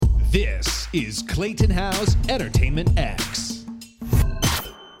is Clayton Howe's Entertainment X.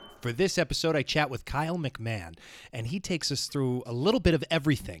 For this episode, I chat with Kyle McMahon, and he takes us through a little bit of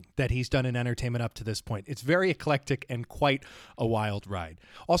everything that he's done in entertainment up to this point. It's very eclectic and quite a wild ride.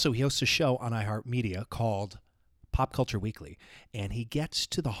 Also, he hosts a show on iHeartMedia called Pop Culture Weekly, and he gets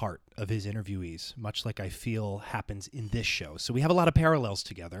to the heart of his interviewees, much like I feel happens in this show. So we have a lot of parallels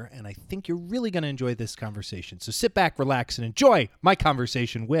together, and I think you're really going to enjoy this conversation. So sit back, relax, and enjoy my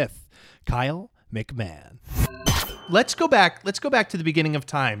conversation with Kyle McMahon. Let's go back to the beginning of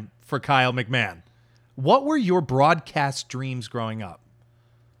time for Kyle McMahon. What were your broadcast dreams growing up?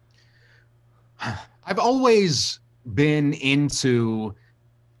 I've always been into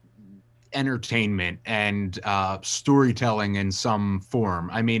entertainment and storytelling in some form.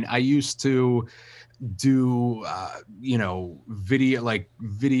 I mean, I used to do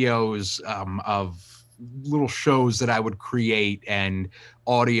videos of little shows that I would create and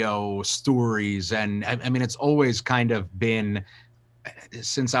audio stories, and I mean, it's always kind of been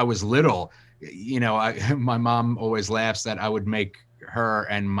since I was little. My mom always laughs that I would make her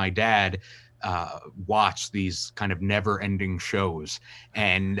and my dad watch these kind of never-ending shows,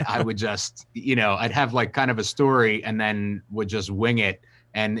 and I would just, I'd have like kind of a story and then would just wing it,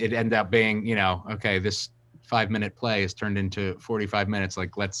 and it ended up being, okay, this 5-minute play has turned into 45 minutes.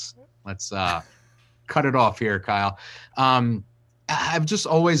 Like, let's cut it off here, Kyle. I've just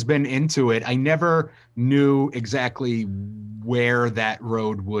always been into it. I never knew exactly where that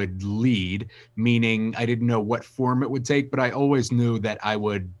road would lead, meaning I didn't know what form it would take, but I always knew that I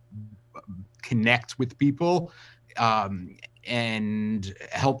would connect with people and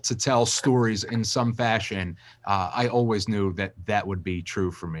help to tell stories in some fashion. I always knew that that would be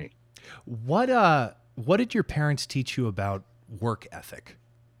true for me. What did your parents teach you about work ethic?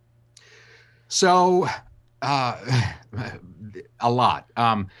 So a lot.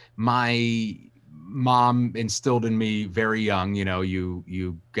 My mom instilled in me very young,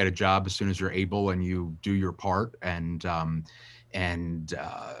 you get a job as soon as you're able and you do your part and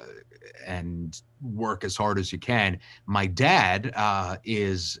work as hard as you can. My dad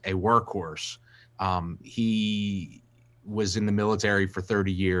is a workhorse. He was in the military for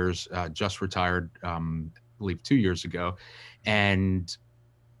 30 years, just retired, I believe 2 years ago. And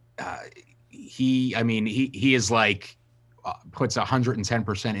he is like, puts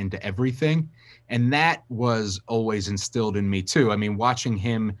 110% into everything. And that was always instilled in me too. I mean, watching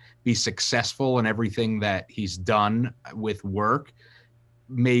him be successful in everything that he's done with work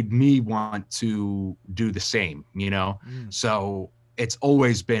made me want to do the same, So it's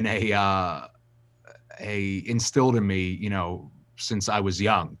always been a instilled in me, since I was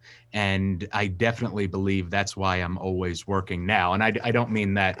young. And I definitely believe that's why I'm always working now. And I don't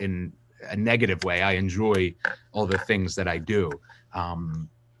mean that in a negative way. I enjoy all the things that I do.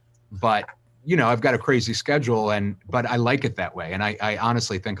 But I've got a crazy schedule but I like it that way. And I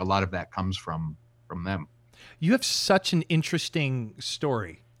honestly think a lot of that comes from them. You have such an interesting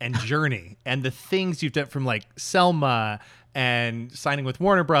story and journey and the things you've done, from like Selma and signing with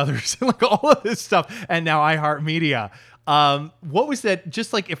Warner Brothers and like all of this stuff, and now iHeartMedia. What was that?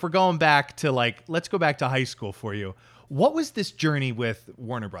 Just like, if we're going back to let's go back to high school for you. What was this journey with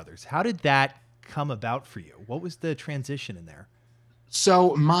Warner Brothers? How did that come about for you? What was the transition in there?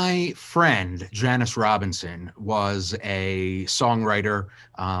 So my friend, Janice Robinson, was a songwriter,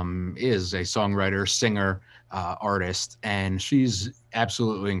 is a songwriter, singer, artist, and she's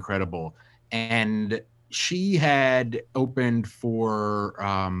absolutely incredible. And she had opened for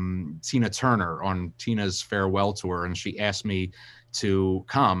Tina Turner on Tina's farewell tour, and she asked me to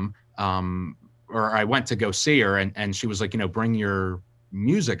come, or I went to go see her, and she was like, bring your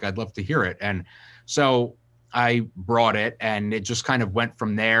music. I'd love to hear it. And so I brought it, and it just kind of went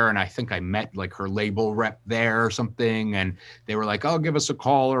from there. And I think I met like her label rep there or something, and they were like, oh, give us a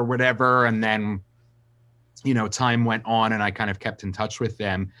call or whatever. And then, time went on, and I kind of kept in touch with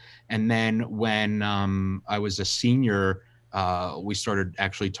them. And then when I was a senior, we started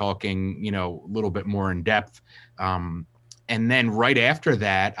actually talking, a little bit more in depth. And then right after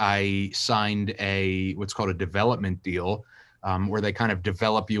that, I signed what's called a development deal, where they kind of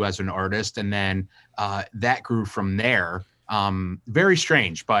develop you as an artist. And then that grew from there. Very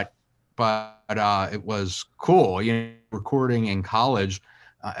strange, but it was cool. Recording in college,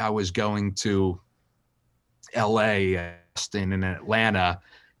 I was going to LA, Austin, and Atlanta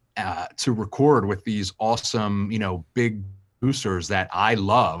to record with these awesome, big producers that I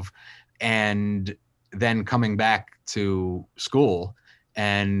love. And then coming back to school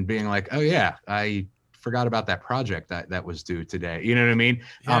and being like, oh yeah, I forgot about that project that was due today. You know what I mean?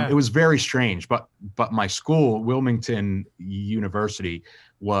 Yeah. It was very strange, but my school, Wilmington University,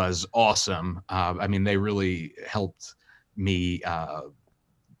 was awesome. I mean, they really helped me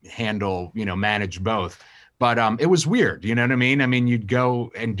handle, manage both. But it was weird, you know what I mean? I mean, you'd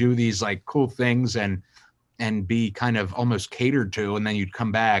go and do these like cool things and be kind of almost catered to, and then you'd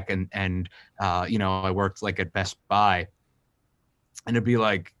come back and I worked like at Best Buy, and it'd be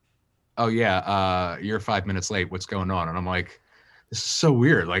like, oh yeah, you're 5 minutes late. What's going on? And I'm like, this is so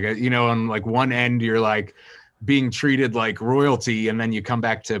weird. Like, on like one end, you're like being treated like royalty, and then you come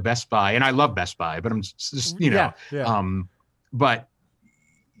back to Best Buy, and I love Best Buy, but I'm just Yeah. but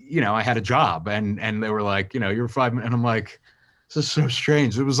I had a job, and they were like, you're 5 minutes, and I'm like, this is so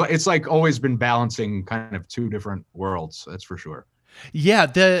strange. It's like always been balancing kind of two different worlds. That's for sure. Yeah.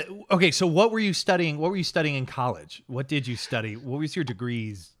 Okay. So what were you studying? What were you studying in college? What did you study? What was your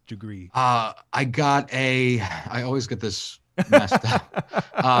degree? I always get this messed up.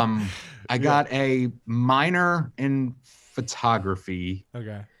 I got a minor in photography.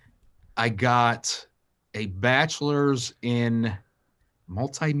 Okay. I got a bachelor's in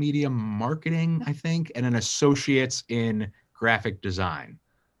multimedia marketing, I think, and an associate's in graphic design.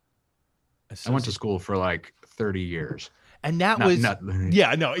 I went to school for like 30 years. And that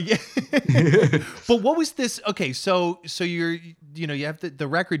yeah, no. Yeah. But what was this? Okay. So you have the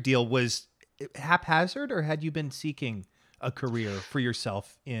record deal. Was it haphazard, or had you been seeking a career for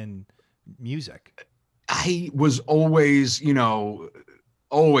yourself in music? I was always,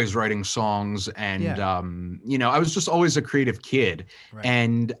 always writing songs, and I was just always a creative kid. Right.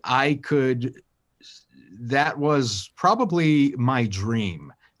 And that was probably my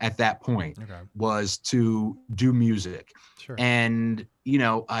dream at that point, was to do music. Sure. And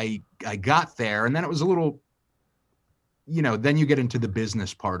I got there, and then it was a little, then you get into the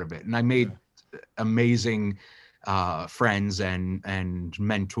business part of it, and I made amazing friends and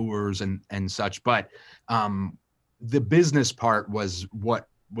mentors and such, but the business part was what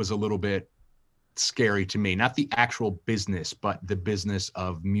was a little bit scary to me. Not the actual business, but the business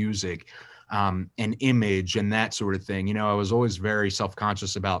of music, and image and that sort of thing. I was always very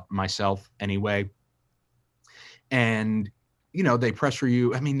self-conscious about myself anyway. And, they pressure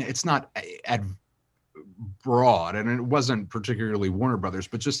you. I mean, it's not at broad, and it wasn't particularly Warner Brothers,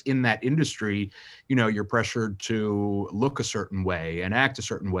 but just in that industry, you're pressured to look a certain way and act a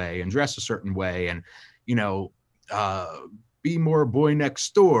certain way and dress a certain way, and, be more boy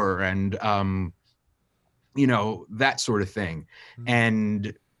next door, and, that sort of thing. Mm-hmm.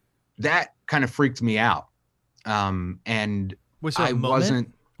 And that kind of freaked me out. And was there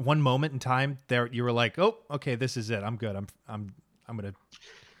one moment in time there you were like, oh, okay, this is it. I'm good. I'm going to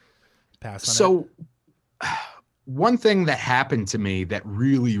pass on it. So one thing that happened to me that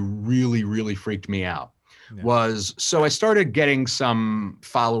really, really, really freaked me out was, so I started getting some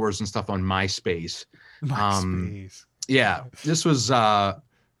followers and stuff on MySpace. MySpace. Yeah, this was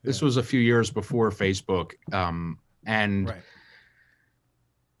a few years before Facebook. And right.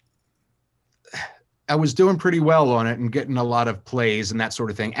 I was doing pretty well on it and getting a lot of plays and that sort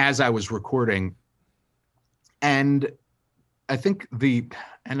of thing as I was recording. And I think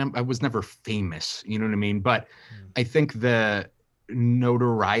I was never famous, you know what I mean? But I think the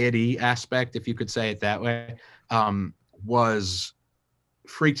notoriety aspect, if you could say it that way,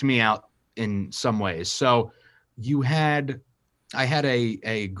 freaked me out in some ways. So I had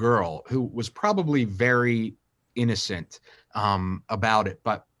a girl who was probably very innocent about it,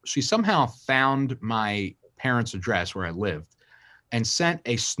 but she somehow found my parents' address where I lived and sent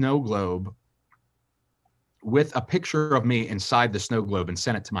a snow globe with a picture of me inside the snow globe and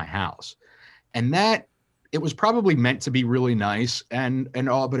sent it to my house. And it was probably meant to be really nice and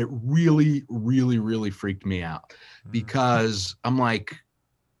all, but it really, really, really freaked me out, because I'm like,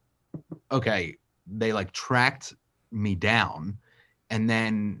 okay, they like tracked me down and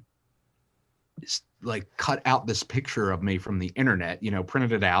then like cut out this picture of me from the internet,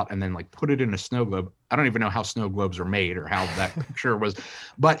 printed it out and then like put it in a snow globe. I don't even know how snow globes are made or how that picture was,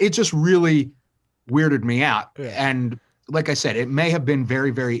 but it just really weirded me out. Yeah. And like I said, it may have been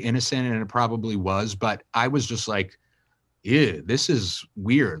very, very innocent, and it probably was, but I was just like, ew, this is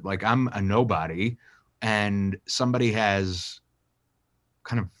weird. Like, I'm a nobody and somebody has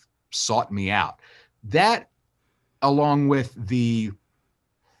kind of sought me out. That, along with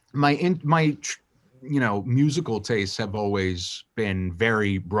my musical tastes have always been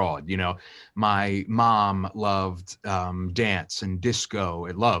very broad. My mom loved dance and disco.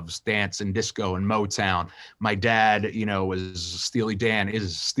 It loves dance and disco and Motown. My dad, is Steely Dan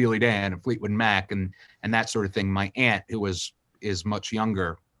and Fleetwood Mac and that sort of thing. My aunt, who is much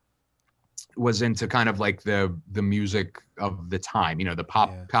younger, was into kind of like the music of the time,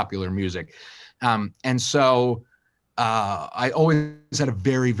 the popular music. And so I always had a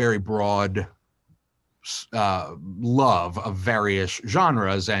very, very broad love of various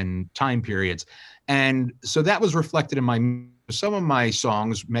genres and time periods. And so that was reflected in some of my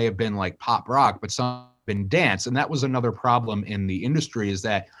songs may have been like pop rock, but some have been dance. And that was another problem in the industry, is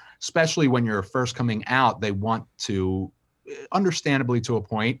that especially when you're first coming out, they want to, understandably to a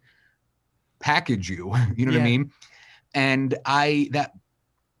point, package you, you know what I Yeah. mean? And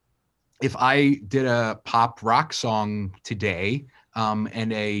if I did a pop rock song today,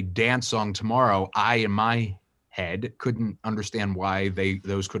 and a dance song tomorrow, in my head couldn't understand why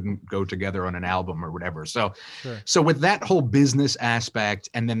those couldn't go together on an album or whatever. So, Sure. so with that whole business aspect,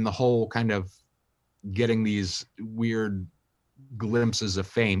 and then the whole kind of getting these weird glimpses of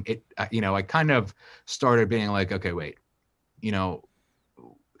fame, I kind of started being like, okay, wait, you know,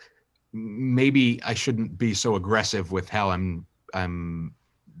 maybe I shouldn't be so aggressive with how I'm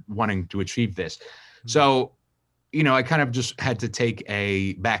wanting to achieve this. Mm. So, I kind of just had to take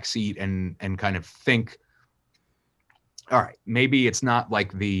a back seat and kind of think, all right, maybe it's not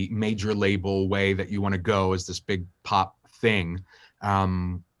like the major label way that you want to go as this big pop thing.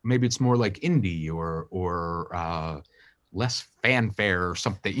 Maybe it's more like indie or less fanfare or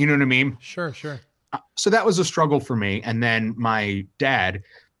something. You know what I mean? Sure, sure. So that was a struggle for me. And then my dad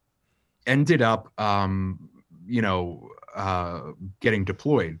ended up, getting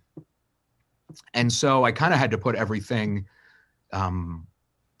deployed. And so I kind of had to put everything to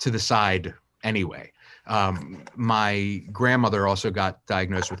the side anyway. My grandmother also got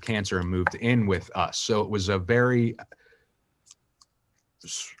diagnosed with cancer and moved in with us. So it was a very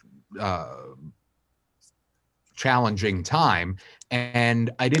uh, challenging time. And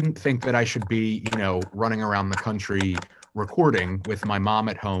I didn't think that I should be, running around the country recording with my mom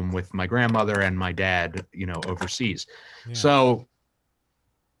at home, with my grandmother and my dad, overseas. Yeah. So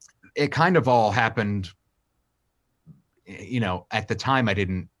it kind of all happened, at the time I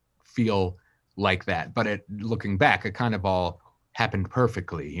didn't feel like that, but looking back, it kind of all happened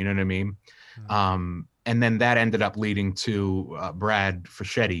perfectly. You know what I mean? And then that ended up leading to Brad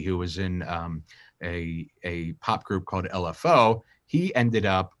Fischetti, who was in a pop group called LFO. He ended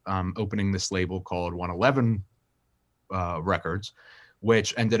up opening this label called 111 Records,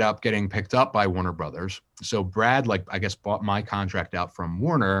 which ended up getting picked up by Warner Brothers. So Brad, I guess, bought my contract out from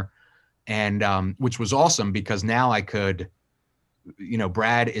Warner, and which was awesome because now I could,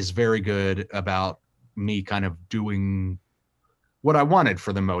 Brad is very good about me kind of doing what I wanted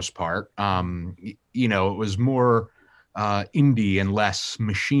for the most part. It was more indie and less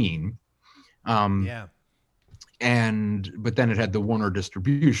machine. Yeah. But then it had the Warner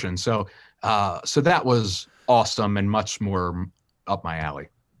distribution. So that was awesome and much more up my alley.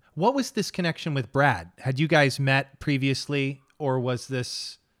 What was this connection with Brad? Had you guys met previously, or was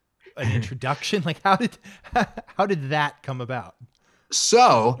this an introduction? Like, how did that come about?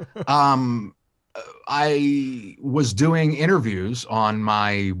 So, I was doing interviews on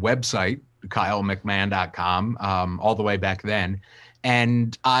my website, kylemcmahon.com, all the way back then.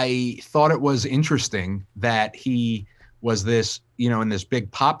 And I thought it was interesting that he was this, in this big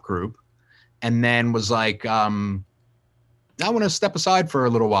pop group, and then was like, I want to step aside for a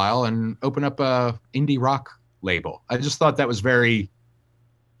little while and open up a indie rock label. I just thought that was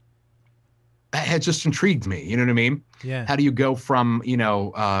it just intrigued me. You know what I mean? Yeah. How do you go from,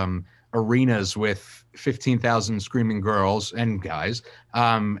 arenas with 15,000 screaming girls and guys,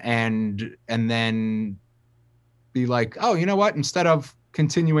 and then be like, oh, you know what? Instead of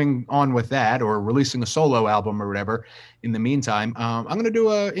continuing on with that or releasing a solo album or whatever, in the meantime, I'm going to do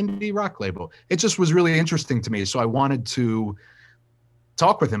a indie rock label. It just was really interesting to me. So I wanted to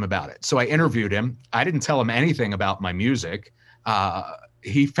talk with him about it. So I interviewed him. I didn't tell him anything about my music.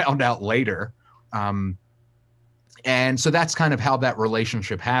 He found out later. And so that's kind of how that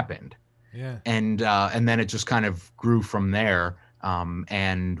relationship happened. Yeah. And then it just kind of grew from there.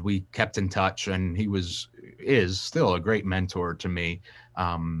 And we kept in touch, and he is still a great mentor to me.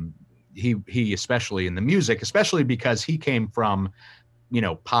 He especially in the music, especially because he came from,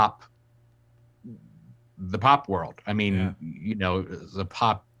 pop, the pop world. I mean, the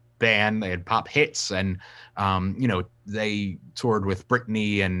pop band, they had pop hits, and they toured with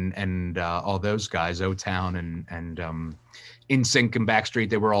Britney and all those guys, O-Town and NSYNC and Backstreet.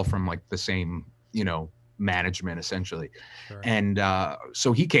 They were all from like the same, management essentially. Sure. And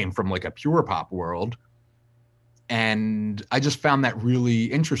so he came from like a pure pop world, and I just found that really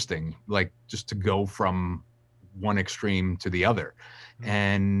interesting, like just to go from one extreme to the other.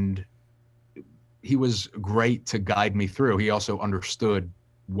 And he was great to guide me through. He also understood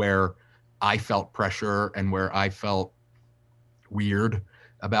where I felt pressure and where I felt weird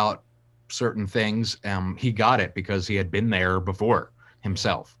about certain things, he got it because he had been there before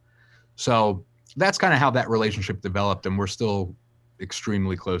himself. So that's kind of how that relationship developed, and we're still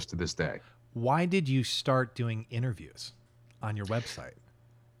extremely close to this day. Why did you start doing interviews on your website?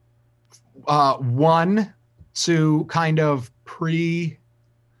 One, to kind of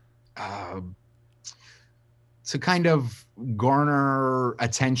to kind of garner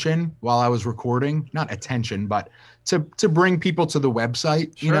attention while I was recording, not attention, but to bring people to the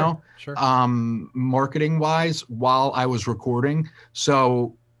website, Sure. Marketing wise while I was recording.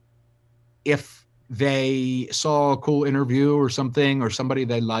 So if they saw a cool interview or something, or somebody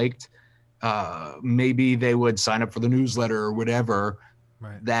they liked, maybe they would sign up for the newsletter or whatever.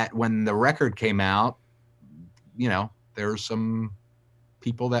 Right. That when the record came out, there's some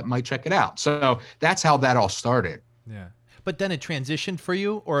people that might check it out. So that's how that all started. Yeah. But then it transitioned for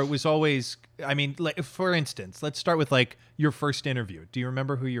you, or it was always, I mean, like, for instance, let's start with like your first interview. Do you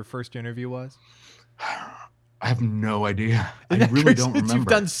remember who your first interview was? I have no idea. I really don't remember. You've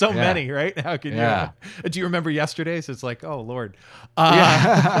done so many, right? How can you? Do you remember yesterday's? It's like, oh Lord.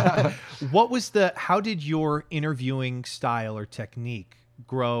 How did your interviewing style or technique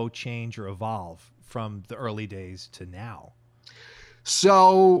grow, change, or evolve from the early days to now?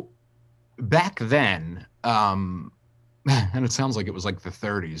 So back then, and it sounds like it was like the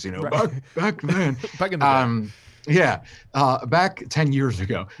 30s, Right. back then. Back in the day. Yeah. Back 10 years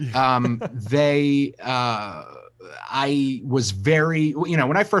ago, I was very,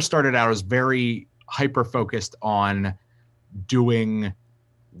 when I first started out, I was very hyper focused on doing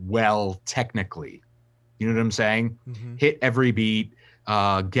well technically. You know what I'm saying? Mm-hmm. Hit every beat,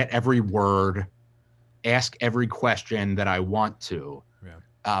 get every word, ask every question that I want to. Yeah.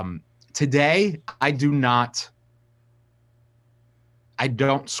 Today, I don't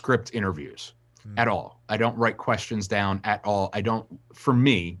script interviews at all. I don't write questions down at all. For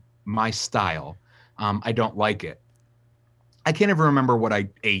me, my style, I don't like it. I can't even remember what I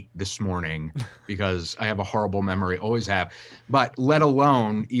ate this morning because I have a horrible memory, always have, but let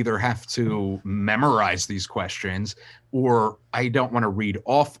alone either have to memorize these questions, or I don't want to read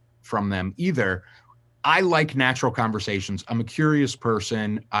off from them either. I like natural conversations. I'm a curious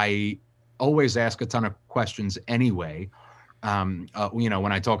person. I always ask a ton of questions anyway. When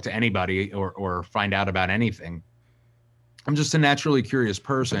I talk to anybody or find out about anything, I'm just a naturally curious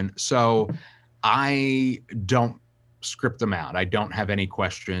person. So I don't script them out. I don't have any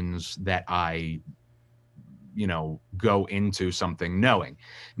questions that I, go into something knowing.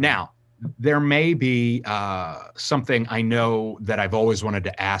 Now, there may be something I know that I've always wanted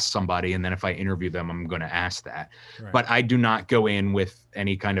to ask somebody, and then if I interview them, I'm going to ask that. Right. But I do not go in with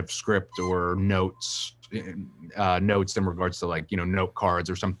any kind of script or notes in regards to like, note cards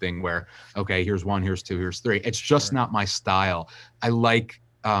or something where, okay, here's 1, here's 2, here's 3. It's just not my style. I like,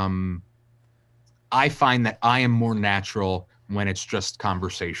 I find that I am more natural when it's just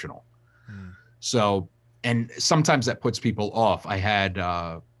conversational. So, and sometimes that puts people off. I had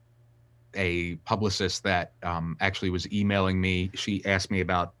a publicist that actually was emailing me. She asked me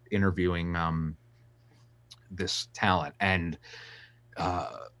about interviewing this talent, and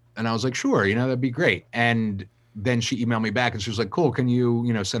I was like, sure, that'd be great. And then she emailed me back and she was like, cool, can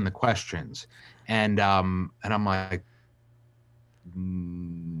you, send the questions? And I'm like,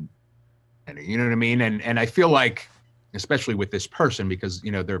 you know what I mean? And I feel like, especially with this person, because,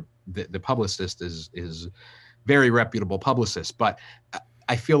 the publicist is very reputable publicist, but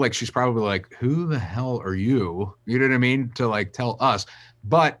I feel like she's probably like, who the hell are you? You know what I mean? To like tell us,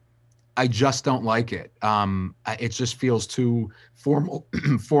 but I just don't like it. It just feels too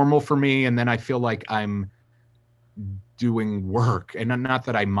formal for me. And then I feel like I'm doing work, and not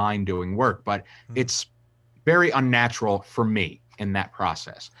that I mind doing work, but it's very unnatural for me in that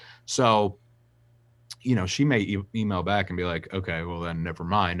process. So, she may email back and be like, okay, well then never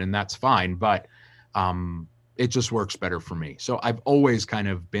mind. And that's fine. But, it just works better for me. So I've always kind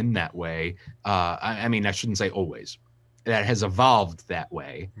of been that way. I mean, I shouldn't say always. That has evolved that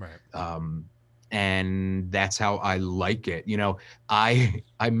way. Right. And that's how I like it. I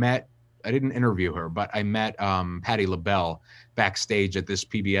didn't interview her, but I met Patti LaBelle backstage at this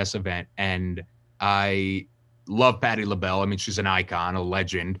PBS event, and I love Patti LaBelle. I mean, she's an icon, a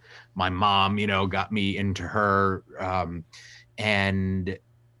legend. My mom, got me into her, and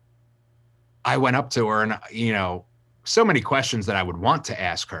I went up to her, and so many questions that I would want to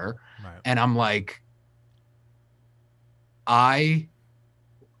ask her, right. And I'm like, I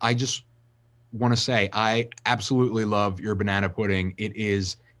just want to say I absolutely love your banana pudding. It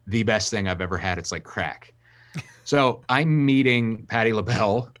is the best thing I've ever had. It's like crack. So I'm meeting Patti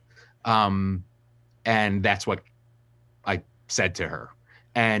LaBelle, and that's what I said to her.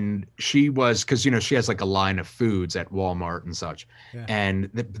 And she was, because she has like a line of foods at Walmart and such, Yeah. and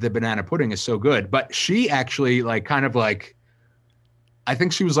the banana pudding is so good. But she actually like kind of like, I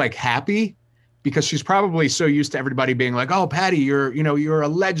think she was like happy because she's probably so used to everybody being like, "Oh, Patty, you're a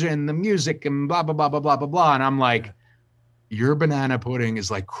legend, the music and blah blah blah blah blah blah blah." And I'm like, Yeah. your banana pudding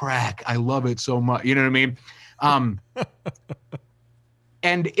is like crack. I love it so much. You know what I mean? Um,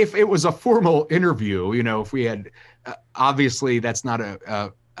 and if it was a formal interview, if we had, obviously that's not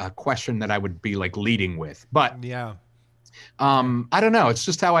a question that I would be like leading with. But Yeah. I don't know. It's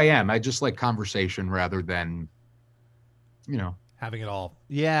just how I am. I just like conversation rather than, Having it all.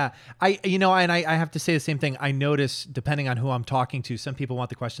 Yeah. I have to say the same thing. I notice, depending on who I'm talking to, some people want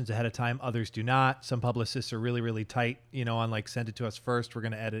the questions ahead of time, others do not. Some publicists are really, really tight, on like, send it to us first, we're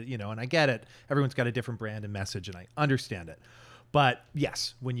going to edit, and I get it. Everyone's got a different brand and message, and I understand it. But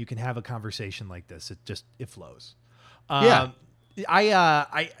yes, when you can have a conversation like this, it flows. Yeah.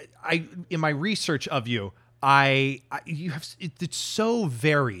 I in my research of you, you have, it's so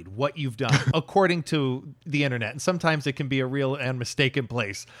varied what you've done according to the internet, and sometimes it can be a real and mistaken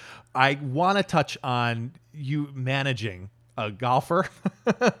place. I want to touch on you managing a golfer,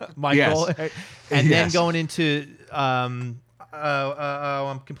 Michael, Yes. and then Yes. going into I'm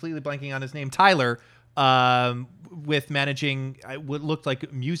completely blanking on his name, Tyler, with managing what looked like a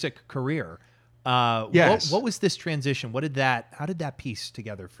music career. Yes. What was this transition? How did that piece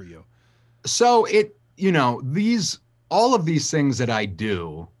together for you? So all of these things that I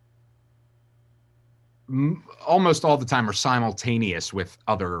do almost all the time are simultaneous with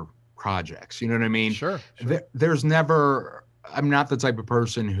other projects. You know what I mean? Sure. There's never, I'm not the type of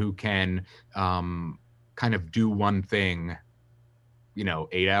person who can kind of do one thing,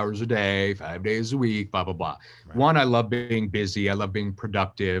 8 hours a day, 5 days a week, blah, blah, blah. Right. One, I love being busy. I love being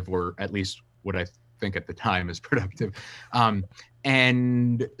productive, or at least what I think at the time is productive.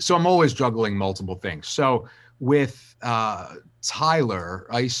 And so I'm always juggling multiple things. So with Tyler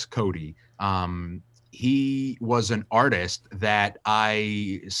Ice Cody, he was an artist that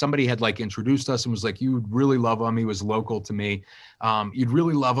somebody had like introduced us and was like, you'd really love him. He was local to me. You'd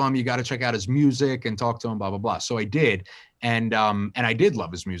really love him. You got to check out his music and talk to him, blah, blah, blah. So I did. And I did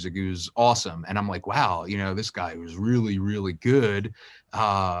love his music. He was awesome. And I'm like, wow, this guy was really, really good.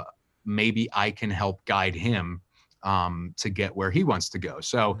 Maybe I can help guide him to get where he wants to go.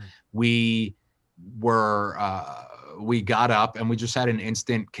 So we got up and we just had an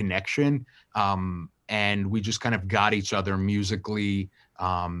instant connection. And we just kind of got each other musically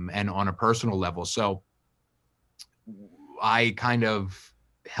and on a personal level. So I kind of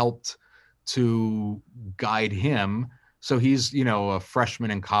helped to guide him. So he's, a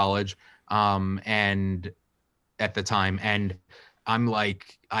freshman in college and at the time, and I'm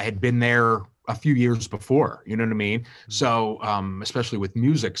like, I had been there a few years before, you know what I mean? So especially with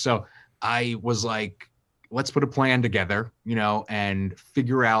music. So I was like, let's put a plan together, and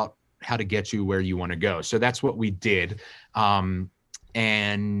figure out how to get you where you want to go. So that's what we did. Then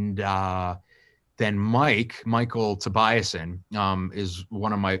Michael Tobiasen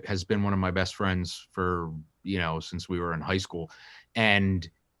has been one of my best friends for, since we were in high school. And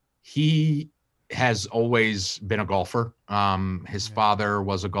he has always been a golfer. His father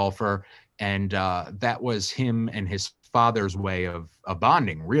was a golfer, and that was him and his father's way of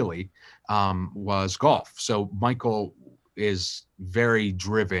bonding, really, was golf. So Michael is very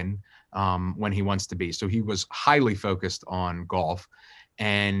driven when he wants to be. So he was highly focused on golf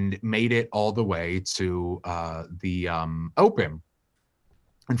and made it all the way to the Open.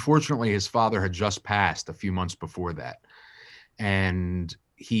 Unfortunately, his father had just passed a few months before that. And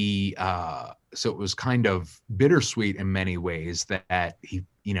so it was kind of bittersweet in many ways that he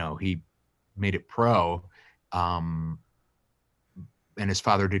made it pro, and his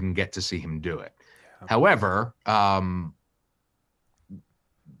father didn't get to see him do it. Yeah. However,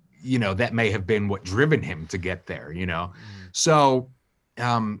 that may have been what driven him to get there, So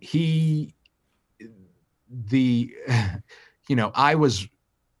I was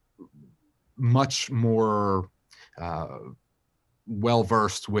much more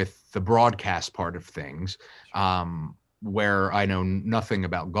well-versed with the broadcast part of things, where I know nothing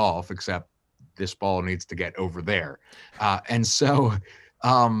about golf except this ball needs to get over there. And so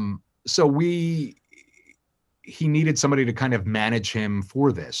he needed somebody to kind of manage him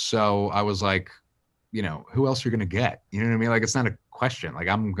for this. So I was like, who else you're going to get? You know what I mean? Like, it's not a question. Like,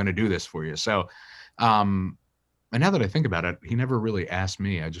 I'm going to do this for you. So, and now that I think about it, he never really asked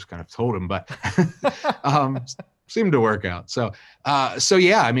me. I just kind of told him, but seemed to work out. So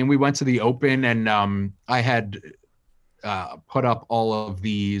yeah, I mean, we went to the Open, and I had put up all of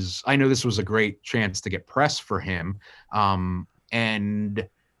these. I know this was a great chance to get press for him. And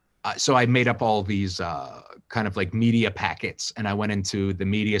so I made up all these kind of like media packets, and I went into the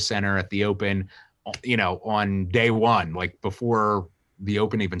media center at the Open, on day one, like before the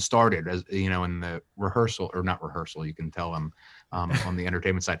Open even started, as in the rehearsal, or not rehearsal, you can tell them on the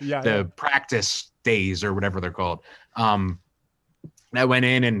entertainment side, the practice days or whatever they're called. I went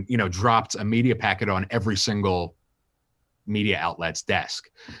in and dropped a media packet on every single media outlet's desk.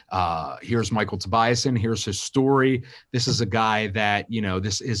 Here's Michael Tobiasen. Here's his story. This is a guy that,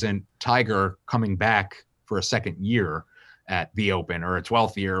 this isn't Tiger coming back for a second year at the Open or a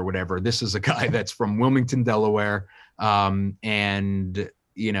 12th year or whatever. This is a guy that's from Wilmington, Delaware. And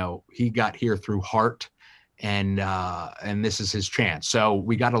he got here through heart, and this is his chance. So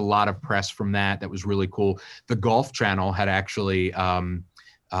we got a lot of press from that. That was really cool. The Golf Channel had actually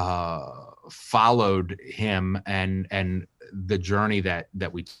followed him and the journey that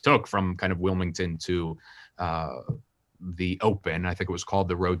we took from kind of Wilmington to the Open. I think it was called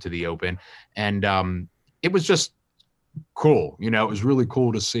The Road to the Open. And it was just cool. It was really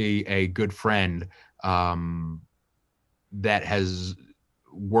cool to see a good friend that has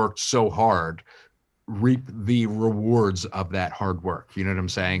worked so hard reap the rewards of that hard work. You know what I'm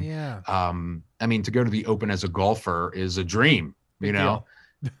saying? Yeah. I mean, to go to the Open as a golfer is a dream, Big deal.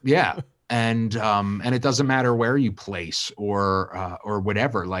 Yeah. And it doesn't matter where you place or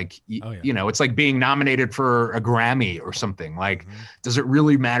whatever. Like, it's like being nominated for a Grammy or something. Like, does it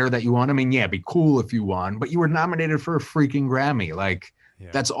really matter that you won? I mean, yeah, it'd be cool if you won, but you were nominated for a freaking Grammy. Like,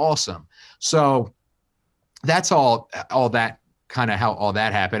 that's awesome. So that's all that kind of how all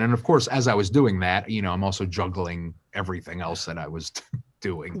that happened. And of course, as I was doing that, I'm also juggling everything else that I was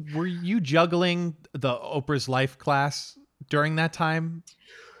doing. Were you juggling the Oprah's Life class during that time?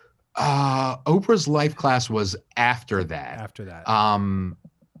 Oprah's Life class was after that. The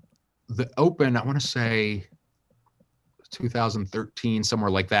Open, I want to say 2013,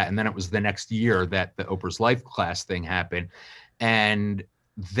 somewhere like that. And then it was the next year that the Oprah's Life class thing happened. And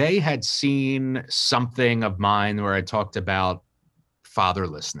they had seen something of mine where I talked about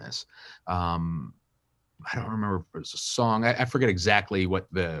fatherlessness. I don't remember if it was a song. I forget exactly what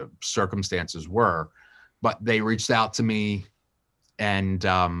the circumstances were, but they reached out to me, and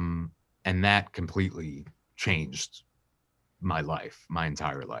that completely changed my life, my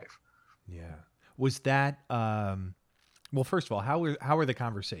entire life. Yeah. Was that well, first of all, how were the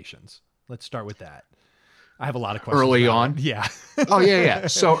conversations? Let's start with that. I have a lot of questions. Early on? Yeah. Oh, yeah.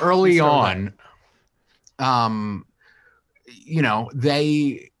 So early on,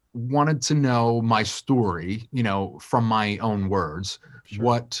 they wanted to know my story, from my own words,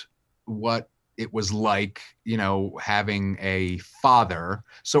 sure. What it was like, having a father.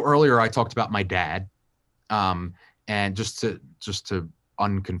 So earlier I talked about my dad, and just to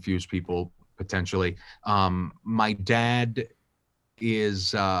unconfuse people potentially, my dad is,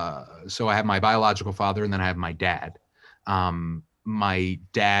 so I have my biological father, and then I have my dad. My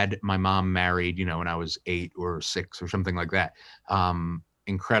dad, my mom married, when I was 8 or 6 or something like that.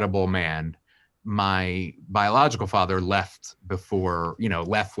 Incredible man. My biological father left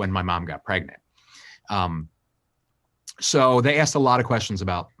when my mom got pregnant. So they asked a lot of questions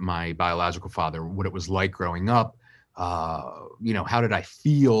about my biological father, what it was like growing up. How did I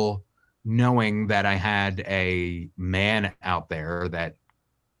feel knowing that I had a man out there that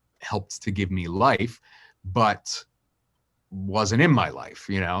helped to give me life, but wasn't in my life,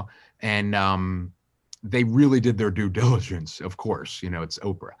 and they really did their due diligence, of course, it's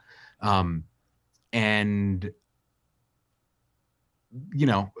Oprah. And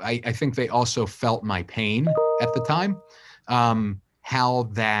I think they also felt my pain at the time, how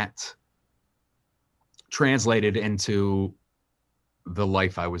that translated into the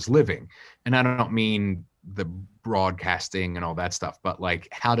life I was living. And I don't mean the broadcasting and all that stuff, but like,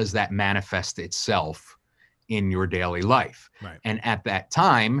 how does that manifest itself in your daily life? Right. And at that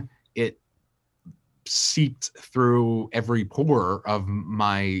time, it seeped through every pore of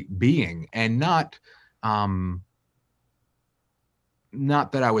my being, and not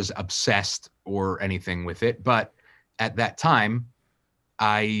that I was obsessed or anything with it, but at that time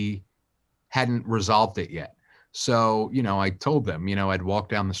I hadn't resolved it yet. So, I told them, I'd walk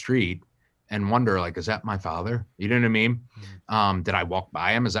down the street and wonder, like, is that my father? You know what I mean? Mm-hmm. Did I walk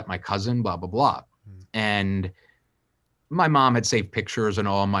by him? Is that my cousin? Blah, blah, blah. Mm-hmm. And my mom had saved pictures and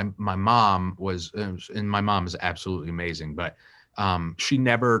all. My mom was, and my mom is absolutely amazing, but she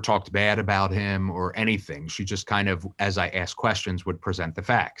never talked bad about him or anything. She just kind of, as I asked questions, would present the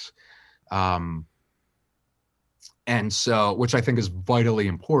facts. And so, which I think is vitally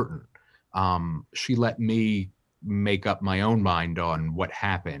important. She let me make up my own mind on what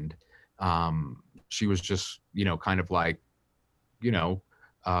happened. She was just, kind of like,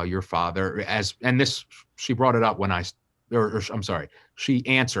 your father and this, she brought it up when or I'm sorry, she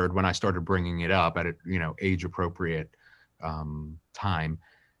answered when I started bringing it up at a, age appropriate time.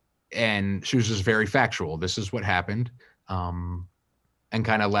 And she was just very factual. This is what happened. And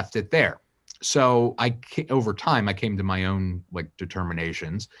kind of left it there. So over time, I came to my own like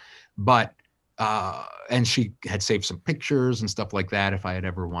determinations, but and she had saved some pictures and stuff like that if I had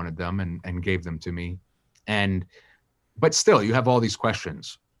ever wanted them, and gave them to me. But still, you have all these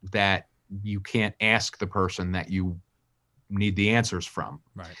questions that you can't ask the person that you need the answers from.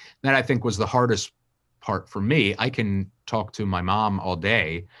 Right. That I think was the hardest part for me. I can talk to my mom all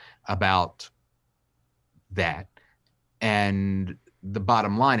day about that, and the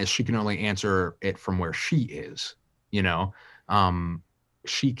bottom line is she can only answer it from where she is.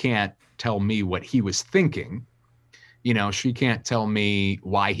 She can't tell me what he was thinking. She can't tell me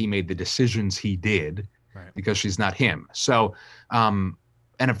why he made the decisions he did, right, because she's not him. So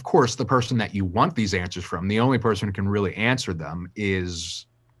and of course, the person that you want these answers from, the only person who can really answer them is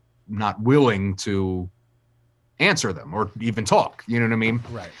not willing to answer them or even talk. You know what I mean?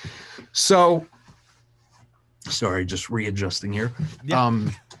 Right. So, sorry, just readjusting here. Yeah.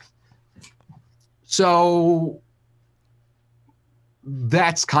 So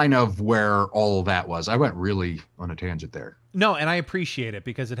that's kind of where all of that was. I went really on a tangent there. No, and I appreciate it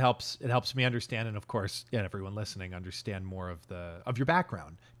because it helps me understand, and of course, everyone listening understand more of your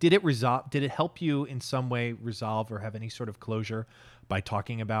background. Did it help you in some way resolve or have any sort of closure by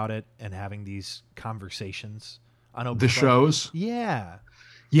talking about it and having these conversations on Oprah? The shows? Yeah.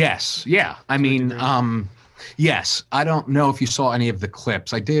 Yes. Yeah. I mean, yes. I don't know if you saw any of the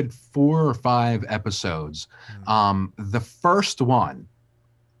clips. I did 4 or 5 episodes. The first one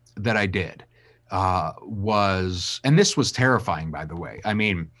that I did was, and this was terrifying, by the way. I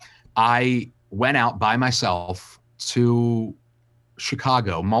mean, I went out by myself to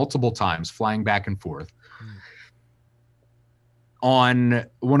Chicago multiple times, flying back and forth on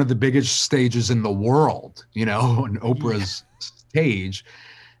one of the biggest stages in the world, on Oprah's stage.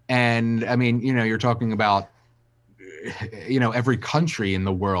 And I mean, you're talking about, every country in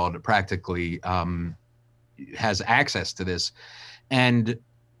the world practically has access to this. And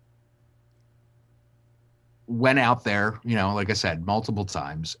went out there, like I said, multiple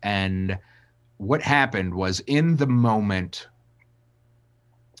times. And what happened was, in the moment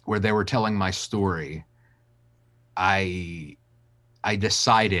where they were telling my story, I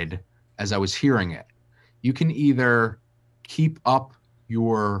decided, as I was hearing it, you can either keep up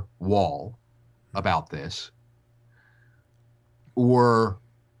your wall about this, or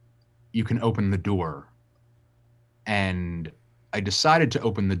you can open the door. And I decided to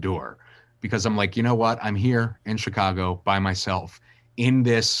open the door, because I'm like, you know what? I'm here in Chicago by myself in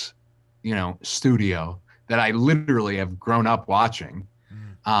this, studio that I literally have grown up watching,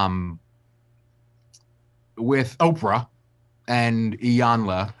 with Oprah and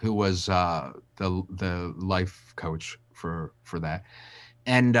Iyanla, who was the life coach for that,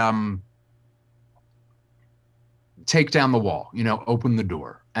 and take down the wall, open the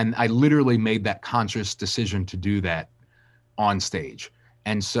door. And I literally made that conscious decision to do that on stage.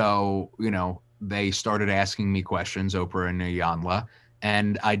 And so, they started asking me questions, Oprah and Iyanla,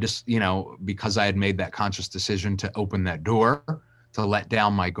 and I just, because I had made that conscious decision to open that door, to let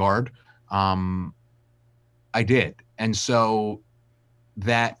down my guard, I did. And so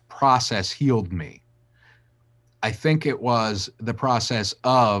that process healed me. I think it was the process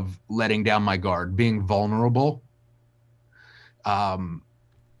of letting down my guard, being vulnerable, not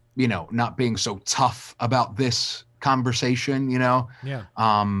being so tough about this conversation, Yeah.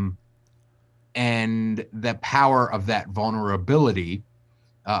 And the power of that vulnerability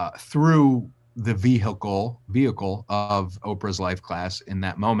through the vehicle of Oprah's life class in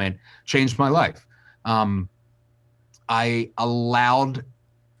that moment changed my life. I allowed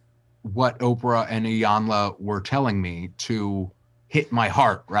what Oprah and Iyanla were telling me to hit my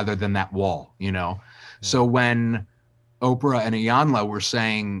heart rather than that wall, Yeah. So when Oprah and Iyanla were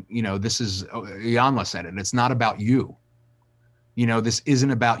saying, Iyanla said it, it's not about you. This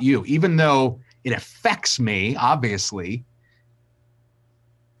isn't about you. Even though it affects me, obviously,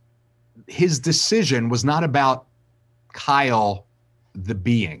 his decision was not about Kyle, the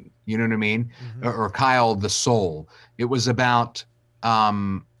being, you know what I mean? Mm-hmm. Or Kyle, the soul. It was about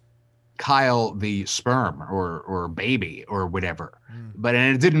Kyle, the sperm or baby or whatever. But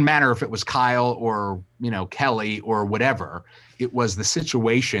and it didn't matter if it was Kyle or, Kelly or whatever. It was the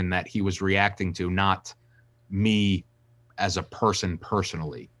situation that he was reacting to, not me as a person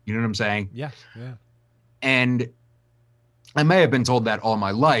personally. You know what I'm saying? Yeah. Yeah. And I may have been told that all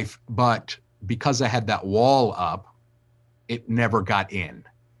my life, but because I had that wall up, it never got in.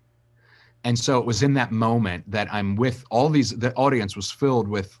 And so it was in that moment that I'm with all these, the audience was filled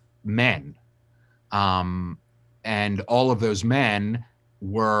with men. And all of those men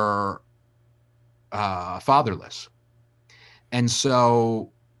were fatherless. And so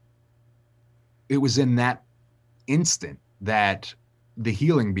it was in that instant that the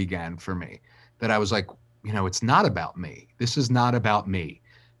healing began for me, that I was like, you know, it's not about me. This is not about me.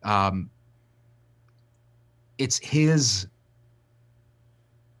 It's his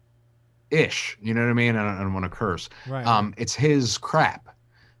ish, you know what I mean? I don't want to curse. Right. It's his crap.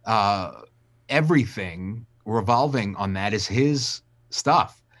 Everything revolving on that is his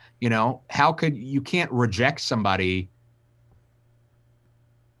stuff. You know, you can't reject somebody.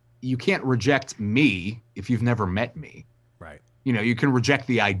 You can't reject me if you've never met me. Right. You know, you can reject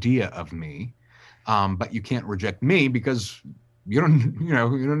the idea of me, but you can't reject me because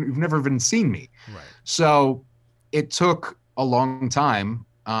you've never even seen me. Right. So it took a long time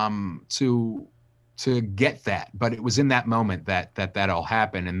to get that, but it was in that moment that all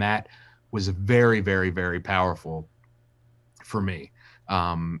happened, and that was very, very, very powerful for me.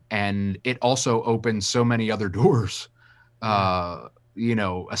 And it also opened so many other doors. You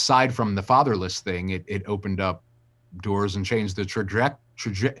know, aside from the fatherless thing, it opened up doors and changed the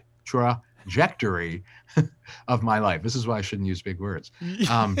trajectory of my life. This is why I shouldn't use big words.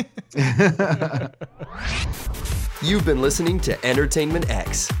 You've been listening to Entertainment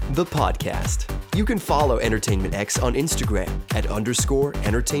X, the podcast. You can follow Entertainment X on Instagram at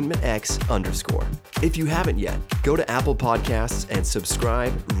 _EntertainmentX_. If you haven't yet, go to Apple Podcasts and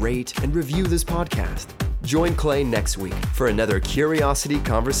subscribe, rate, and review this podcast. Join Clay next week for another curiosity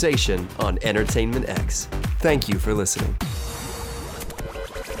conversation on Entertainment X. Thank you for listening.